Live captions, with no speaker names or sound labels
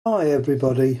Hi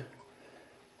everybody,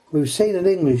 we've seen an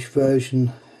English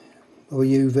version of a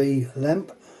UV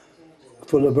lamp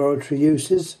for laboratory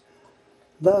uses.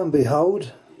 Lo and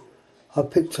behold, I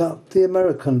picked up the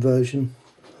American version.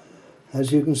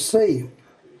 As you can see,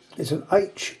 it's an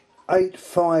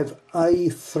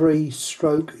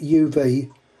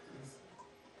H85A3/UV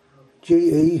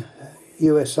GE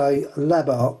USA Lab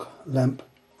Arc lamp.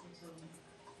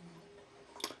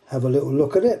 Have a little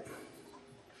look at it.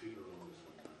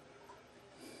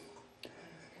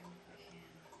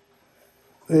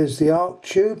 There's the arc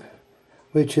tube,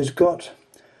 which has got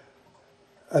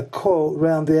a coil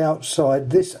round the outside.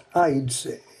 This aids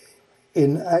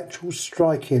in actual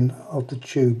striking of the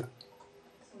tube.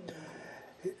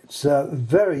 It's a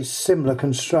very similar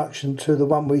construction to the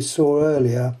one we saw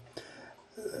earlier,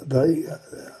 the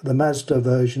Mazda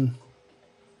version.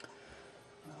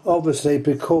 Obviously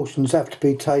precautions have to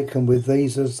be taken with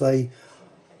these, as they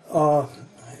are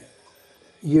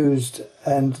used,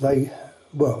 and they're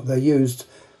used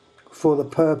for the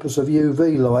purpose of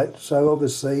UV light. So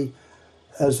obviously,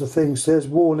 as the thing says,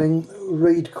 warning,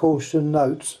 read caution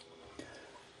notes.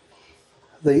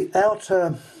 The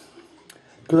outer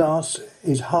glass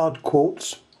is hard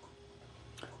quartz,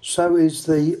 so is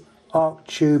the arc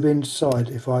tube inside.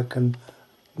 If I can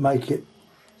make it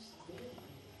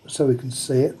so we can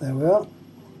see it, there we are.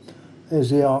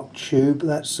 There's the arc tube,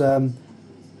 that's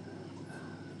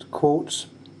quartz,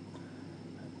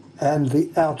 and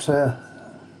the outer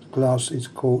glass is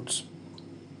quartz.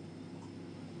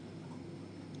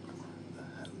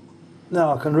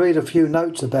 Now I can read a few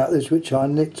notes about this which I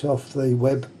nicked off the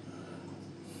web.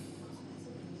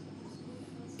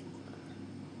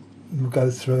 We'll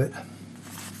go through it.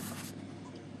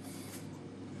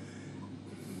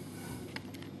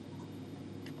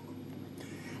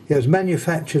 It was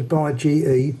manufactured by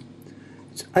GE.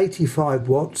 It's 85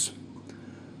 watts.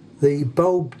 The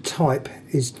bulb type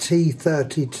is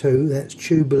T32, that's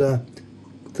tubular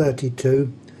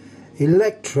 32.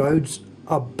 Electrodes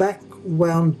are back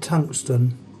wound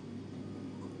tungsten.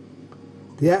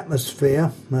 The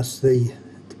atmosphere, that's the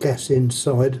gas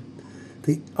inside.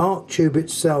 The arc tube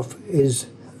itself is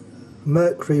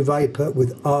mercury vapour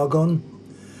with argon,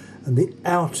 and the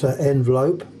outer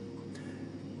envelope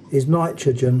is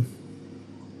nitrogen.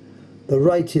 The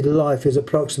rated life is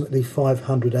approximately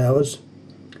 500 hours.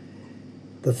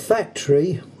 The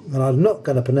factory, and I'm not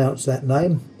going to pronounce that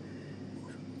name,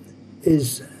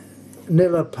 is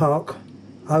Mercury Park,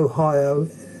 Ohio,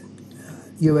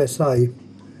 USA.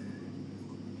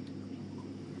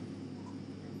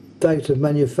 Date of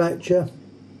manufacture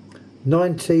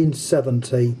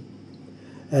 1970,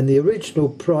 and the original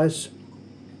price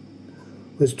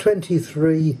was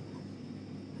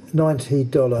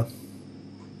 $23.90.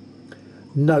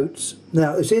 Notes.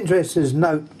 Now it's interesting to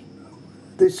note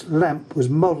this lamp was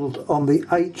modelled on the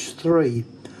H3,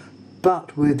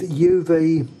 but with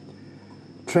UV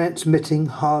transmitting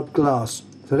hard glass.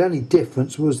 So the only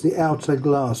difference was the outer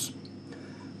glass.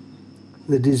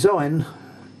 The design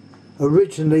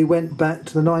originally went back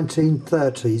to the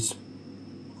 1930s.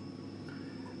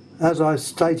 As I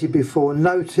stated before,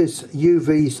 notice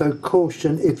UV, so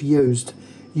caution if used.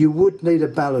 You would need a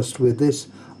ballast with this.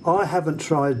 I haven't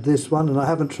tried this one, and I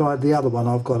haven't tried the other one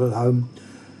I've got at home.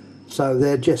 So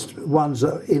they're just ones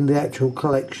that are in the actual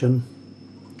collection.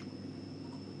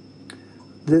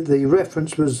 The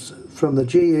reference was from the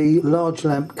GE Large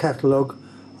Lamp Catalogue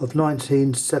of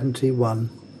 1971.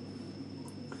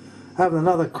 Having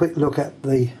another quick look at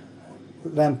the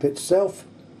lamp itself.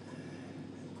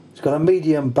 It's got a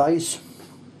medium base.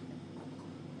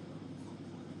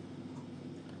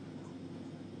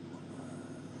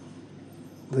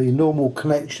 The normal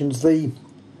connections, the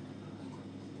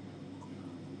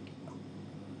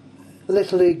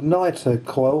little igniter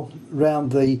coil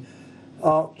round the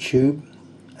arc tube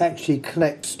actually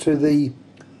connects to the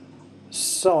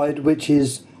side which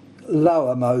is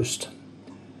lowermost.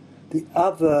 The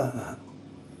other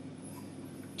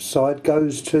side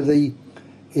goes to the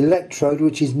electrode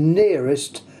which is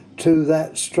nearest to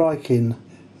that striking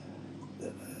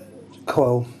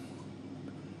coil.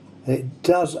 It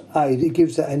does aid, it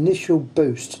gives that initial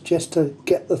boost just to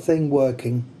get the thing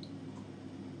working.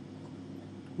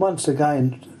 Once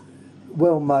again,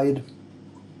 well made,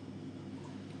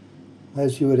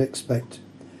 as you would expect.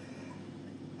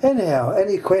 Anyhow,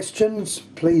 any questions,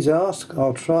 please ask.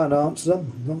 I'll try and answer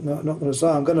them. Not going to say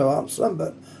I'm going to answer them,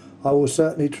 but I will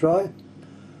certainly try.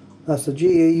 That's the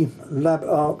GE Lab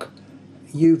Arc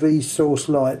UV source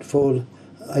light for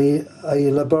a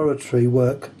laboratory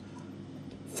work.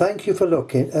 Thank you for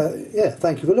looking.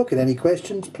 Thank you for looking. Any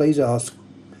questions, please ask.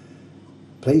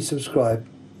 Please subscribe.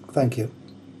 Thank you.